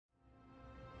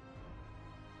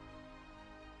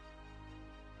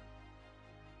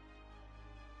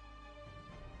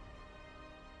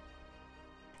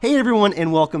Hey everyone,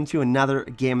 and welcome to another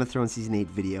Game of Thrones Season 8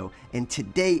 video, and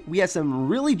today we have some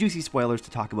really juicy spoilers to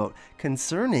talk about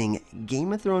concerning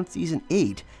Game of Thrones Season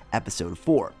 8, Episode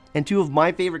 4, and two of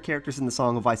my favorite characters in the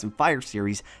Song of Ice and Fire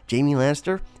series, Jaime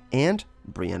Lannister and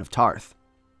Brienne of Tarth.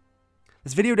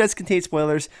 This video does contain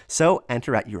spoilers, so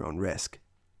enter at your own risk.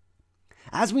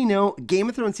 As we know, Game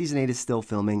of Thrones Season 8 is still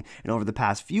filming, and over the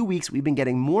past few weeks, we've been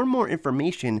getting more and more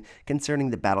information concerning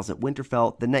the battles at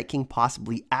Winterfell, the Night King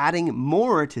possibly adding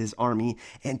more to his army,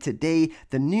 and today,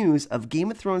 the news of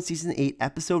Game of Thrones Season 8,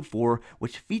 Episode 4,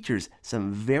 which features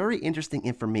some very interesting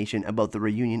information about the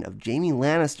reunion of Jaime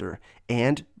Lannister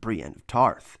and Brienne of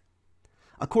Tarth.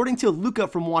 According to Luca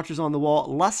from Watchers on the Wall,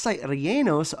 Los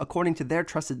Reinos, according to their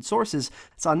trusted sources,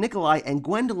 saw Nikolai and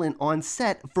Gwendolyn on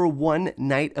set for one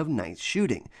night of night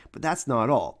shooting. But that's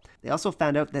not all. They also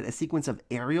found out that a sequence of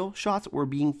aerial shots were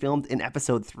being filmed in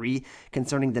Episode 3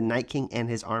 concerning the Night King and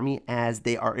his army as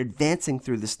they are advancing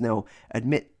through the snow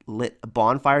amid lit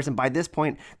bonfires, and by this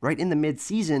point, right in the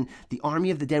mid-season, the army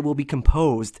of the dead will be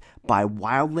composed by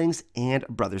wildlings and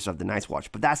brothers of the Night's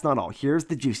Watch. But that's not all. Here's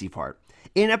the juicy part.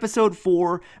 In Episode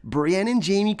 4, Brienne and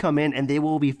Jaime come in and they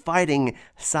will be fighting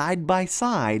side by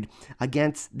side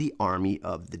against the army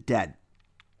of the dead.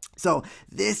 So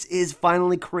this is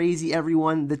finally crazy,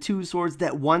 everyone. The two swords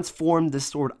that once formed the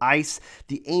sword Ice,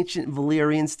 the ancient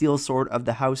Valyrian steel sword of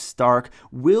the House Stark,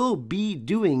 will be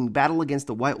doing battle against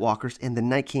the White Walkers and the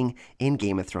Night King in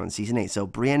Game of Thrones Season 8. So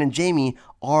Brienne and Jaime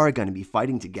are going to be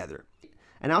fighting together.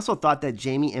 And I also thought that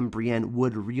Jaime and Brienne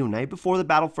would reunite before the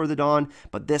battle for the dawn,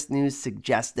 but this news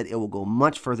suggests that it will go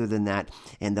much further than that,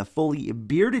 and the fully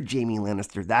bearded Jaime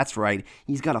Lannister, that's right,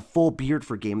 he's got a full beard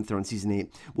for Game of Thrones Season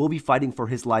 8, will be fighting for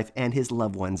his life and his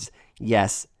loved ones.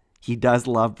 Yes, he does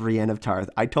love Brienne of Tarth.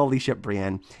 I totally ship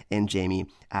Brienne and Jaime,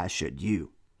 as should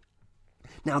you.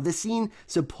 Now, this scene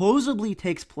supposedly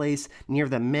takes place near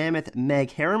the Mammoth,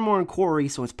 Meg, Harrenmore, and Quarry,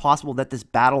 so it's possible that this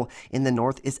battle in the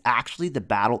north is actually the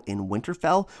battle in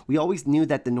Winterfell. We always knew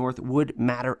that the north would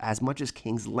matter as much as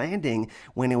King's Landing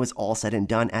when it was all said and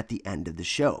done at the end of the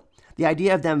show. The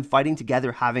idea of them fighting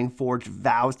together, having forged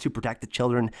vows to protect the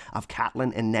children of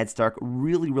Catelyn and Ned Stark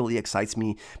really excites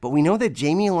me, but we know that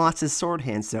Jaime lost his sword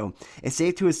hand, so it's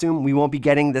safe to assume we won't be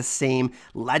getting the same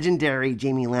legendary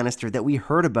Jaime Lannister that we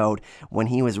heard about when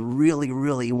he was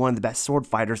really one of the best sword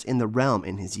fighters in the realm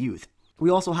in his youth. We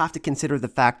also have to consider the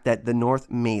fact that the North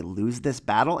may lose this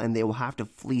battle and they will have to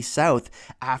flee south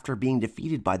after being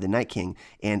defeated by the Night King,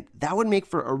 and that would make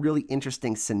for a really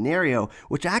interesting scenario,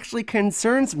 which actually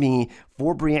concerns me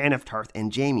for Brienne of Tarth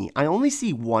and Jaime. I only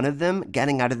see one of them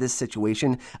getting out of this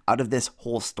situation, out of this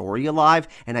whole story alive,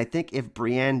 and I think if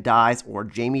Brienne dies or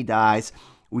Jaime dies,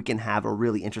 we can have a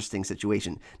really interesting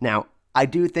situation. Now, I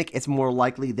do think it's more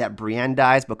likely that Brienne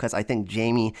dies because I think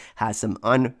Jaime has some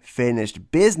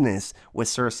unfinished business with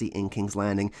Cersei in King's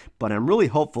Landing, but I'm really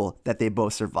hopeful that they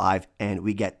both survive and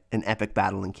we get an epic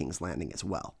battle in King's Landing as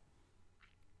well.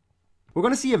 We're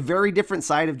going to see a very different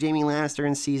side of Jaime Lannister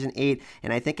in Season 8,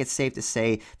 and I think it's safe to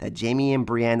say that Jaime and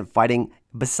Brienne fighting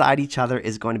beside each other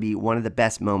is going to be one of the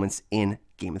best moments in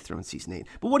Game of Thrones Season 8.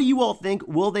 But what do you all think?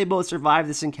 Will they both survive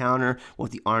this encounter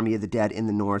with the army of the dead in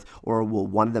the north, or will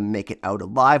one of them make it out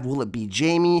alive? Will it be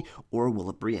Jaime, or will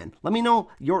it Brienne? Let me know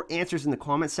your answers in the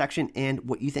comment section and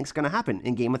what you think is going to happen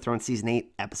in Game of Thrones Season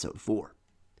 8, Episode 4.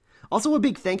 Also, a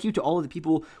big thank you to all of the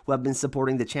people who have been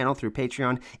supporting the channel through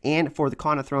Patreon and for the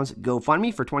Con of Thrones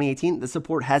GoFundMe for 2018. The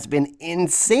support has been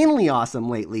insanely awesome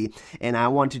lately, and I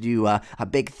want to do a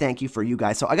big thank you for you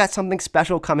guys. So I got something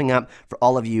special coming up for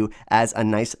all of you as a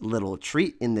nice little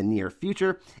treat in the near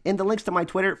future. And the links to my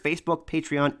Twitter, Facebook,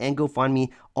 Patreon, and GoFundMe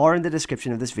are in the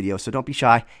description of this video, so don't be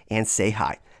shy and say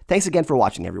hi. Thanks again for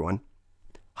watching, everyone.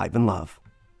 Hype and love.